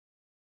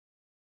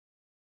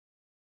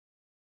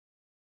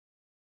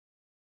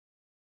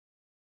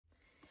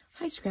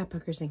Hi,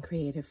 scrapbookers and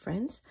creative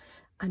friends.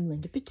 I'm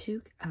Linda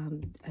Patouk,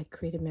 a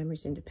Creative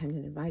Memories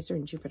Independent Advisor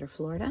in Jupiter,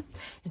 Florida.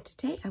 And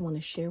today I want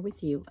to share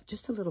with you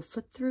just a little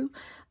flip through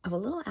of a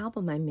little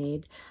album I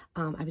made.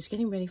 I was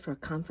getting ready for a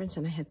conference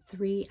and I had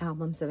 3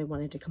 albums that I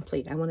wanted to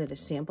complete. I wanted a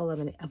sample of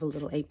a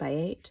little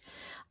 8x8.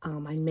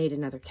 I made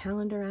another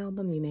calendar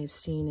album you may have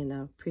seen in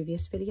a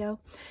previous video.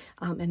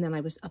 And then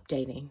I was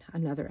updating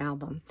another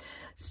album.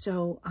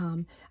 So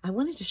I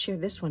wanted to share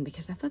this one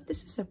because I thought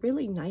this is a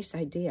really nice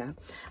idea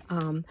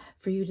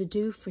for you to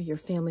do for your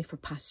family for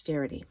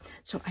posterity.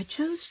 So I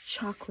chose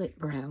chocolate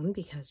brown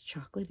because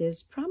chocolate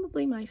is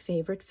probably my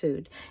favorite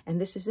food, and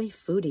this is a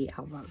foodie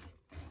album.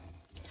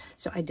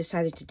 So I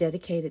decided to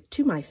dedicate it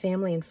to my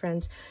family and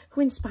friends who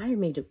inspire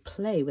me to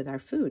play with our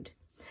food.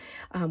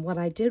 What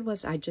I did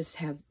was I just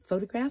have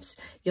photographs.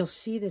 You'll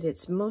see that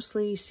it's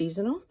mostly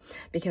seasonal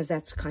because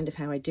that's kind of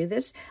how I do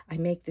this. I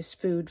make this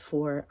food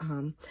for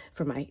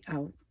my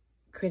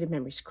Creative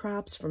Memories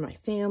crops, for my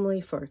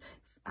family, for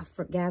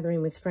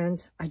gathering with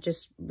friends. I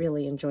just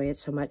really enjoy it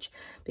so much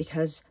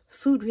because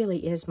food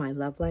really is my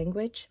love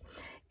language,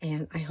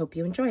 and I hope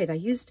you enjoy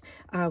it.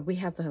 We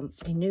have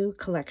a new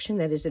collection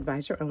that is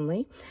advisor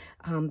only,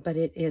 but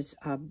it is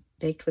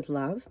baked with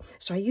love.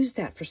 So I use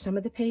that for some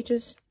of the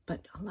pages,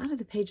 but a lot of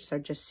the pages are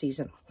just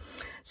seasonal.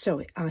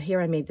 So here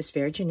I made this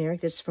very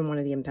generic. This is from one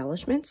of the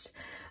embellishments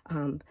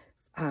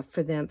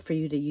for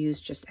you to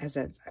use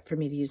for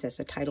me to use as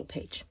a title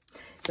page.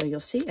 So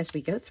you'll see as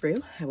we go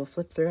through, I will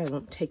flip through. I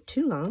won't take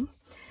too long.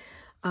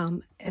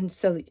 And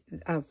so,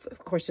 of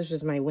course, this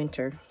was my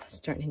winter,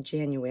 starting in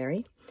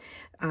January.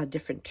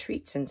 Different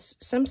treats, and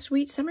some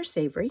sweet, some are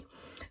savory,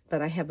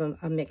 but I have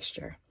a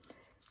mixture.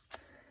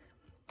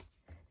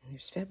 And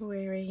there's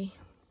February.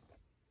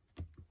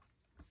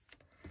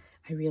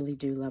 I really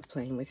do love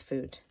playing with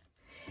food.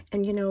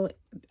 And, you know,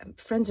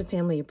 friends and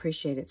family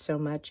appreciate it so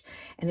much.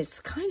 And it's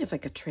kind of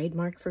like a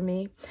trademark for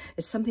me.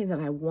 It's something that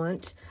I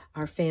want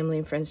our family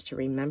and friends to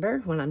remember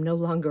when I'm no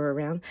longer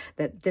around,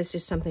 that this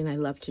is something I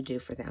love to do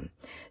for them.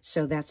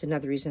 So that's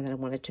another reason that I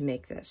wanted to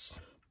make this.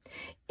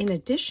 In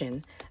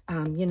addition,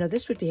 you know,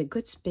 this would be a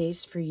good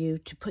space for you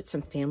to put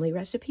some family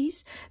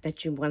recipes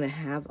that you want to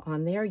have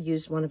on there.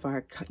 You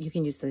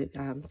can use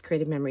the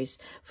Creative Memories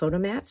photo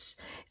mats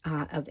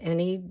of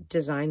any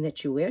design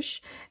that you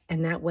wish.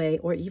 And that way,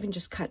 or even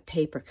just cut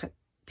paper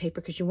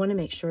because you want to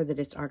make sure that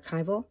it's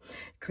archival,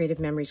 Creative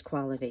Memories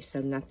quality, so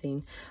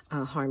nothing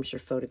harms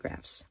your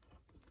photographs.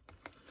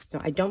 So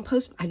I don't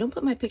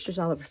put my pictures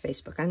all over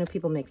Facebook. I know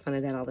people make fun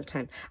of that all the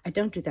time. I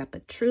don't do that,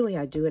 but truly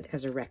I do it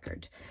as a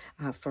record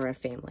for our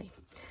family.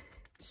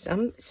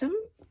 Some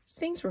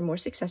things were more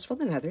successful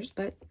than others,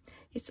 but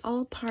it's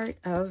all part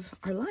of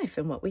our life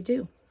and what we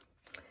do.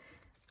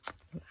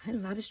 I had a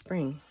lot of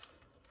spring.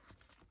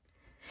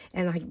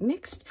 And I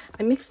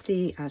mixed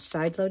the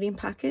side loading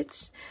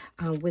pockets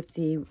with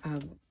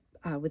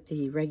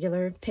the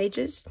regular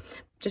pages,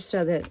 just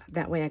so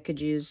that way I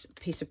could use a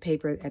piece of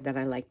paper that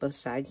I like both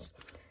sides.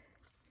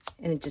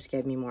 And it just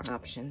gave me more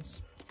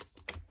options.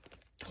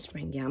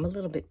 Spring, yeah, I'm a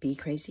little bit bee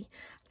crazy.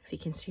 If you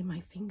can see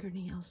my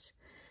fingernails,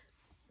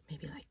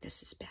 maybe like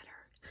this is better.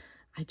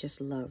 I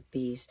just love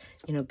bees.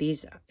 You know,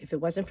 bees, if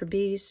it wasn't for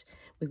bees,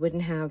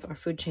 our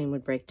food chain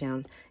would break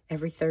down.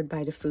 Every 3rd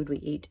bite of food we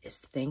eat is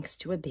thanks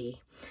to a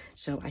bee.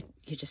 So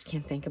you just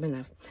can't thank them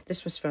enough.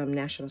 This was from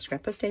National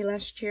Scrapbook Day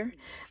last year.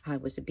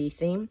 It was a bee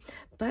theme.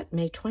 But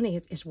May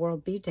 20th is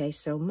World Bee Day.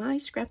 So my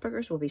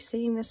scrapbookers will be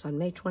seeing this on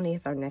May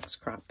 20th, our next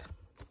crop.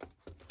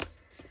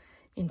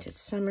 Into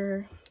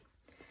summer.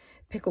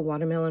 Pickled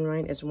watermelon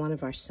rind is one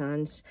of our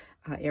sons,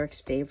 Eric's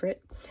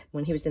favorite.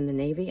 When he was in the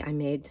Navy, I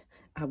made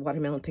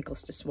watermelon rind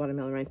pickles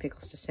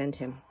to send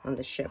him on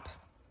the ship.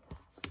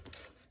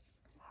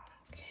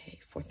 Okay,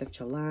 4th of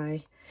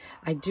July.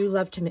 I do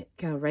love to make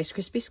Rice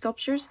Krispie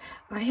sculptures.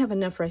 I have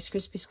enough Rice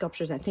Krispie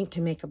sculptures, I think, to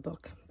make a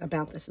book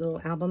about this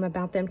little album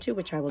about them too,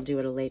 which I will do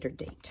at a later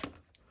date.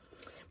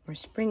 More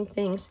spring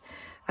things.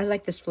 I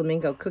like this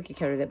flamingo cookie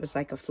cutter that was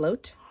like a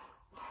float.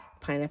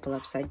 Pineapple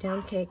upside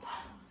down cake.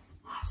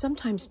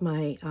 Sometimes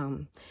my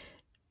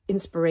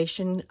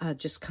inspiration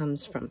just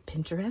comes from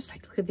Pinterest.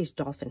 Like, look at these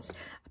dolphins.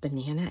 A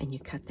banana, and you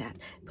cut that.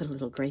 Put a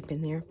little grape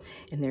in there,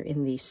 and they're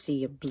in the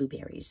sea of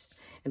blueberries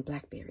and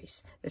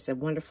blackberries. It's a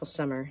wonderful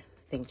summer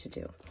thing to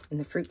do. In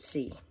the fruit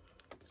sea.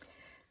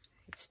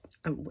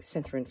 I'm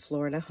center in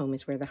Florida. Home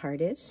is where the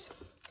heart is.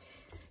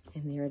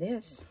 And there it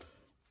is.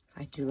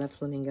 I do love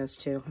flamingos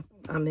too.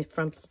 I'm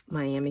from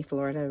Miami,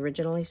 Florida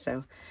originally,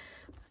 so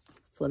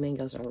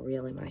flamingos are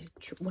really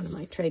one of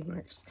my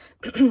trademarks.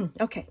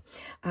 Okay,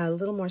 a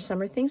little more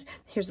summer things.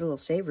 Here's a little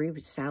savory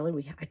with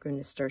salad. I grew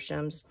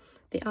nasturtiums.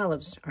 The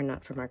olives are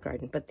not from our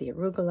garden, but the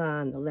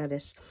arugula and the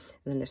lettuce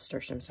and the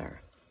nasturtiums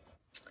are.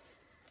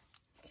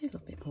 Okay, a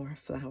little bit more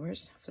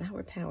flowers.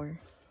 Flower power.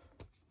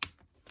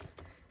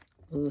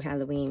 Ooh,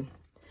 Halloween.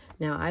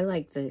 Now, I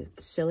like the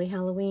silly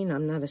Halloween.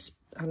 I'm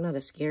not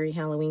a scary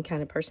Halloween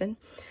kind of person.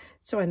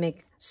 So I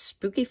make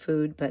spooky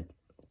food, but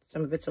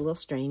some of it's a little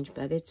strange,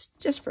 but it's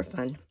just for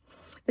fun.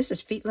 This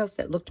is feetloaf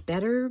that looked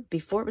better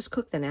before it was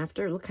cooked than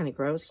after. It looked kind of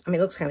gross. I mean,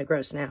 it looks kind of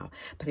gross now,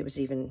 but it was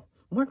even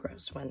more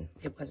gross when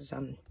it was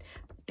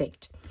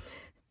baked.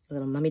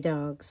 Little mummy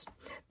dogs.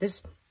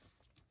 This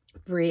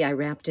brie I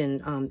wrapped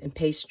in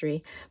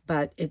pastry,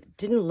 but it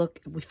didn't look,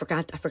 I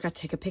forgot to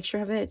take a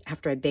picture of it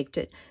after I baked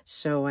it,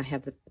 so I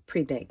have the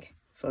pre-bake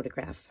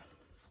photograph.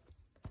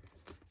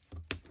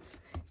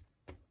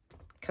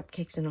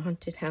 Cupcakes in a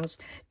haunted house.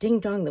 Ding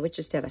dong, the witch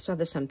is dead. I saw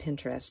this on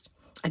Pinterest.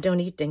 I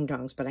don't eat ding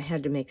dongs, but I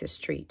had to make this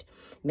treat.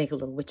 Make a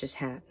little witch's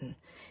hat, and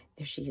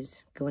there she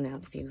is going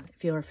out.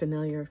 If you are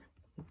familiar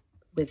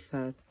with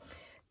the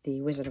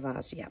Wizard of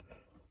Oz, yeah.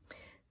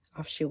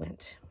 Off she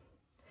went.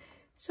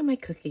 So my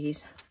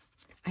cookies,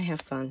 I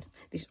have fun.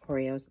 These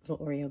Oreos,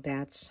 little Oreo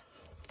bats.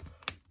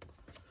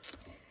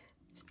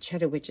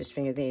 Cheddar witch's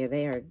finger.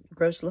 They are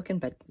gross looking,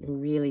 but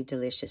really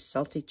delicious.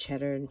 Salty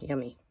cheddar and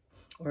yummy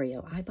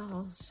Oreo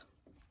eyeballs.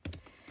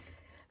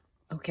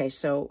 Okay,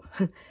 so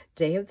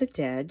Day of the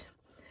Dead,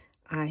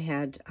 I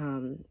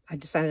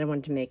decided I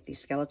wanted to make these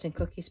skeleton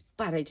cookies,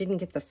 but I didn't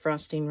get the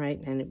frosting right,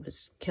 and it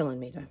was killing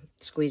me to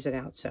squeeze it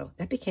out. So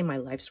that became my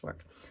life's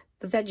work.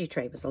 The veggie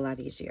tray was a lot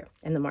easier,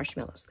 and the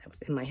marshmallows.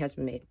 And my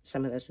husband made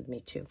some of those with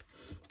me too.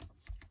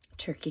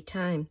 Turkey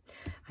time.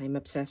 I'm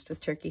obsessed with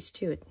turkeys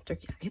too.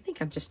 Turkey. I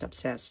think I'm just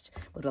obsessed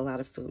with a lot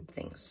of food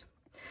things.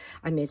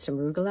 I made some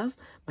arugula.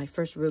 My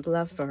first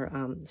arugula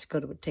for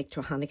take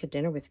to a Hanukkah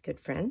dinner with good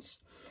friends.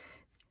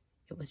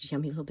 It was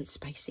yummy, a little bit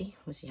spicy.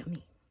 It was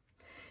yummy.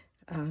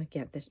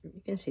 Yeah,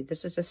 you can see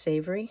this is a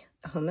savory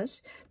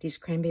hummus. These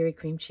cranberry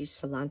cream cheese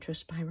cilantro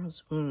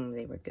spirals.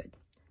 They were good.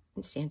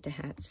 And Santa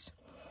hats.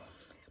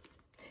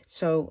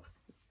 So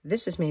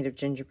this is made of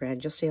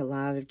gingerbread. You'll see a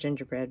lot of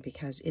gingerbread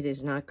because it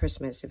is not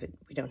Christmas if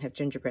we don't have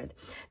gingerbread.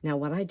 Now,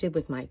 what I did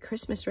with my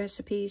Christmas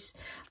recipes,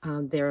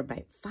 there are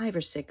about 5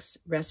 or 6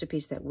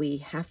 recipes that we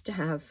have to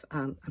have.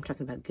 I'm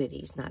talking about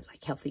goodies, not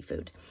like healthy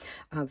food.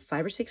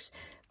 5 or 6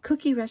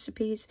 cookie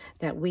recipes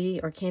that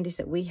or candies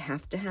that we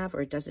have to have,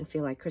 or it doesn't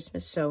feel like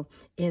Christmas. So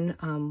in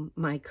one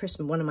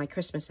of my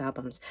Christmas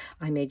albums,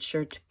 I made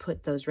sure to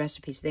put those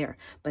recipes there.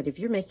 But if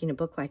you're making a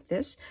book like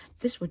this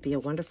would be a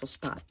wonderful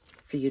spot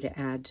for you to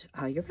add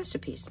your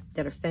recipes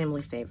that are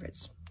family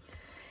favorites.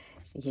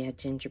 Yeah,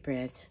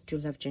 gingerbread. Do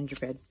love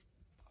gingerbread.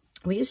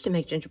 We used to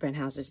make gingerbread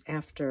houses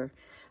after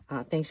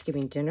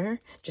Thanksgiving dinner,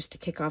 just to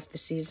kick off the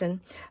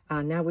season.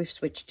 Now we've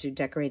switched to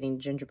decorating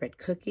gingerbread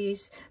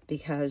cookies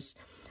because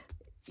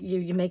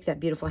you make that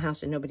beautiful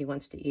house and nobody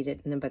wants to eat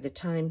it. And then by the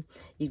time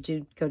you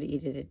do go to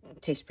eat it,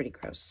 it tastes pretty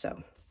gross.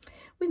 So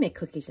we make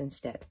cookies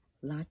instead.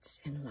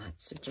 Lots and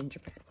lots of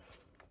gingerbread.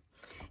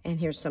 And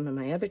here's some of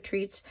my other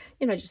treats.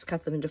 You know, just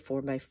cut them into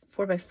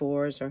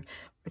 4x4s or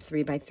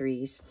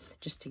 3x3s,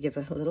 just to give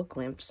a little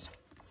glimpse.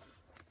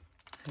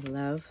 I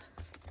love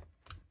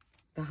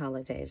the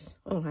holidays.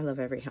 Oh, I love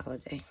every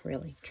holiday,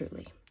 really,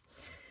 truly.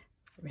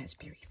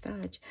 Raspberry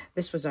fudge.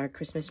 This was our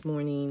Christmas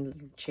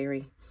morning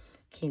cherry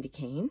candy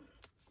cane.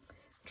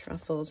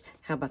 Truffles.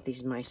 How about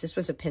these mice? This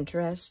was a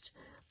Pinterest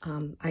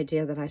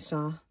idea that I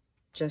saw.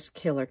 Just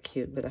killer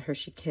cute with a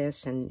Hershey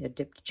Kiss and a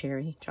dipped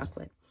cherry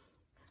chocolate.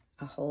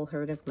 A whole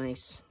herd of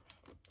mice.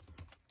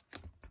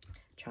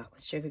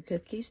 Chocolate sugar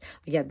cookies.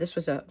 Yeah, this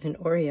was an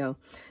Oreo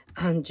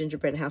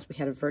gingerbread house. We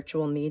had a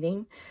virtual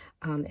meeting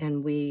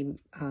and we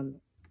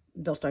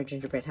built our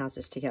gingerbread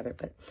houses together.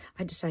 But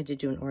I decided to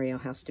do an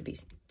Oreo house to be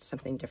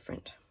something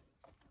different.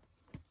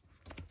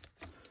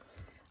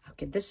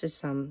 This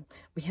is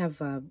we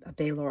have a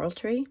bay laurel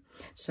tree.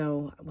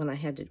 So when I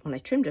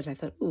trimmed it, I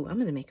thought, ooh, I'm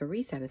going to make a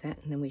wreath out of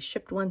that. And then we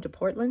shipped one to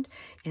Portland,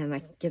 and I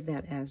can give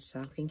that as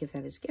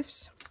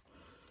gifts.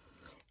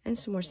 And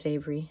some more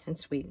savory and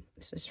sweet.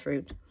 This is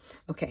fruit.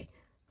 Okay,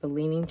 the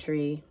leaning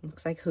tree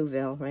looks like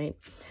Whoville, right?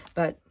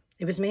 But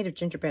it was made of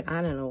gingerbread.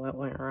 I don't know what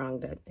went wrong,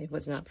 but it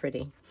was not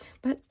pretty.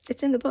 But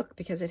it's in the book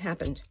because it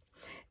happened.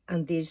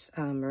 And these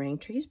meringue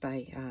trees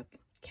by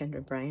Kendra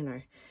and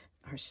Brian,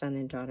 our son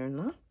and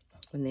daughter-in-law.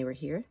 When they were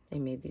here, they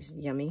made these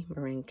yummy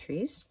meringue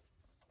trees.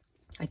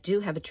 I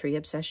do have a tree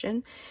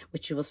obsession,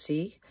 which you will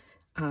see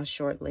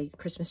shortly.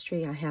 Christmas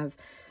tree, I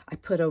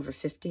put over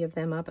 50 of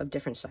them up of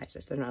different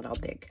sizes. They're not all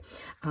big.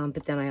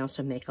 But then I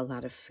also make a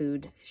lot of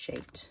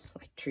food-shaped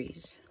like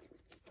trees.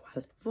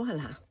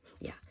 Voila.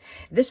 Yeah.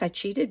 This I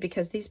cheated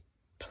because these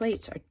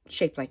plates are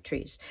shaped like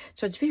trees.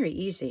 So it's very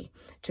easy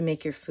to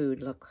make your food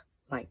look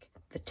like,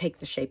 take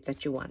the shape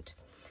that you want.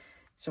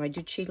 So I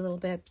do cheat a little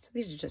bit. So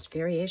these are just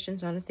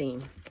variations on a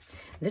theme.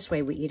 This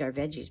way we eat our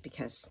veggies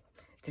because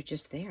they're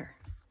just there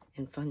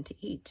and fun to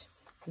eat.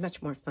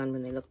 Much more fun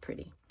when they look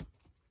pretty.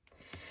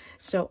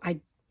 So I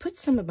put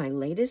some of my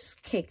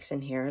latest cakes in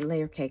here,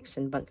 layer cakes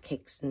and bundt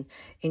cakes and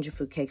angel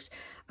food cakes.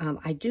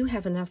 I do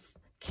have enough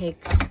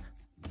cakes.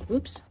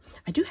 Oops.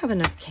 I do have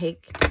enough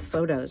cake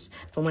photos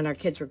from when our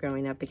kids were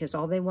growing up because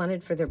all they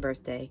wanted for their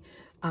birthday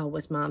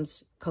was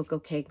Mom's cocoa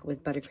cake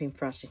with buttercream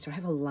frosting. So I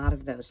have a lot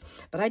of those.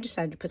 But I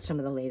decided to put some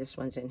of the latest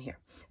ones in here.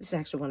 This is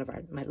actually one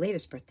of my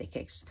latest birthday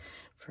cakes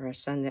for our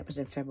son. That was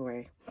in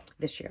February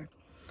this year.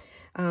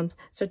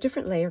 So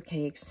different layer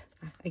cakes.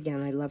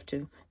 Again, I love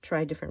to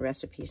try different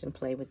recipes and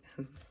play with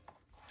them.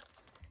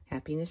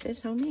 Happiness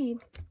is homemade.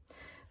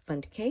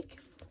 Bundt cake.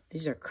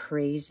 These are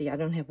crazy. I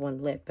don't have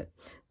one lit, but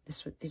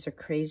these are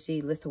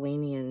crazy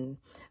Lithuanian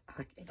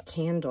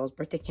candles,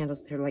 birthday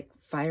candles. They're like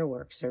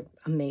fireworks. They're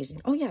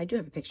amazing. Oh, yeah, I do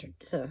have a picture.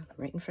 Duh,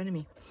 right in front of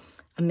me.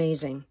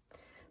 Amazing.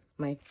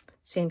 My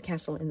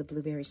sandcastle in the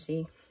blueberry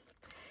sea.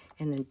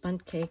 And then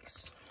bundt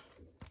cakes.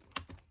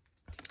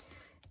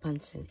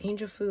 Bunts and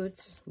angel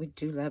foods. We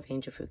do love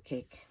angel food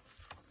cake.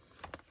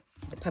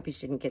 The puppies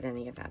didn't get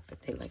any of that,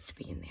 but they like to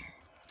be in there.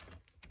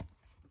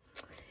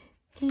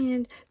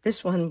 And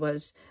this one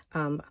was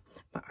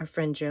our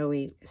friend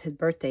Joey. His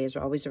birthday is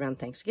always around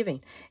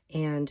Thanksgiving,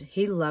 and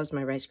he loves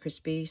my Rice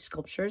Krispie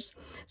sculptures.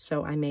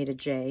 So I made a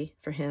J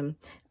for him.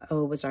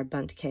 O was our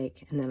bundt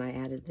cake, and then I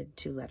added the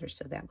 2 letters,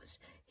 so that was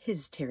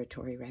his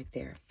territory right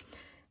there.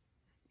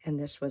 And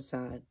this was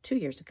 2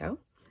 years ago.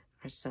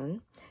 Our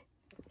son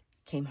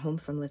came home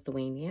from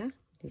Lithuania.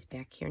 He's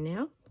back here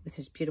now with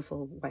his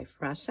beautiful wife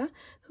Rasa,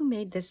 who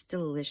made this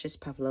delicious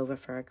pavlova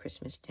for our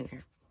Christmas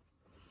dinner.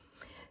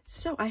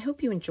 So I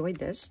hope you enjoyed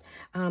this.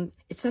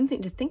 It's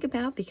something to think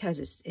about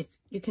because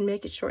you can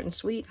make it short and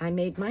sweet.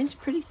 Mine's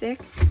pretty thick,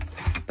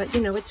 but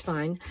you know, it's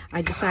fine.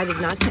 I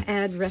decided not to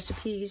add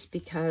recipes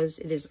because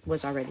it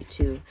was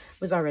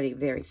already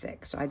very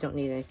thick, so I don't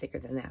need any thicker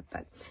than that,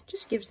 but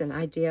just gives an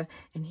idea.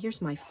 And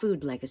here's my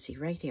food legacy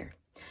right here.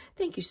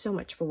 Thank you so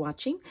much for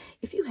watching.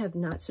 If you have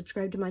not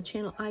subscribed to my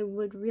channel, I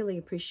would really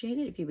appreciate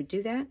it if you would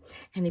do that.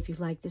 And if you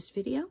like this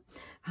video,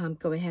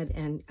 go ahead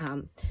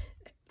and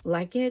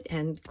like it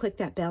and click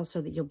that bell so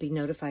that you'll be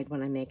notified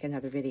when I make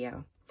another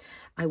video.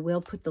 I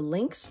will put the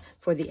links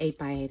for the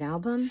 8x8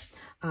 album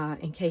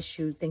in case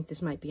you think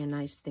this might be a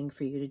nice thing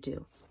for you to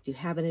do. If you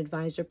have an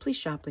advisor, please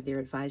shop with your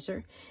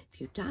advisor.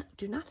 If you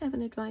do not have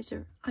an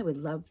advisor, I would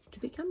love to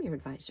become your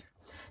advisor.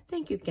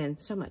 Thank you again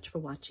so much for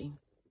watching.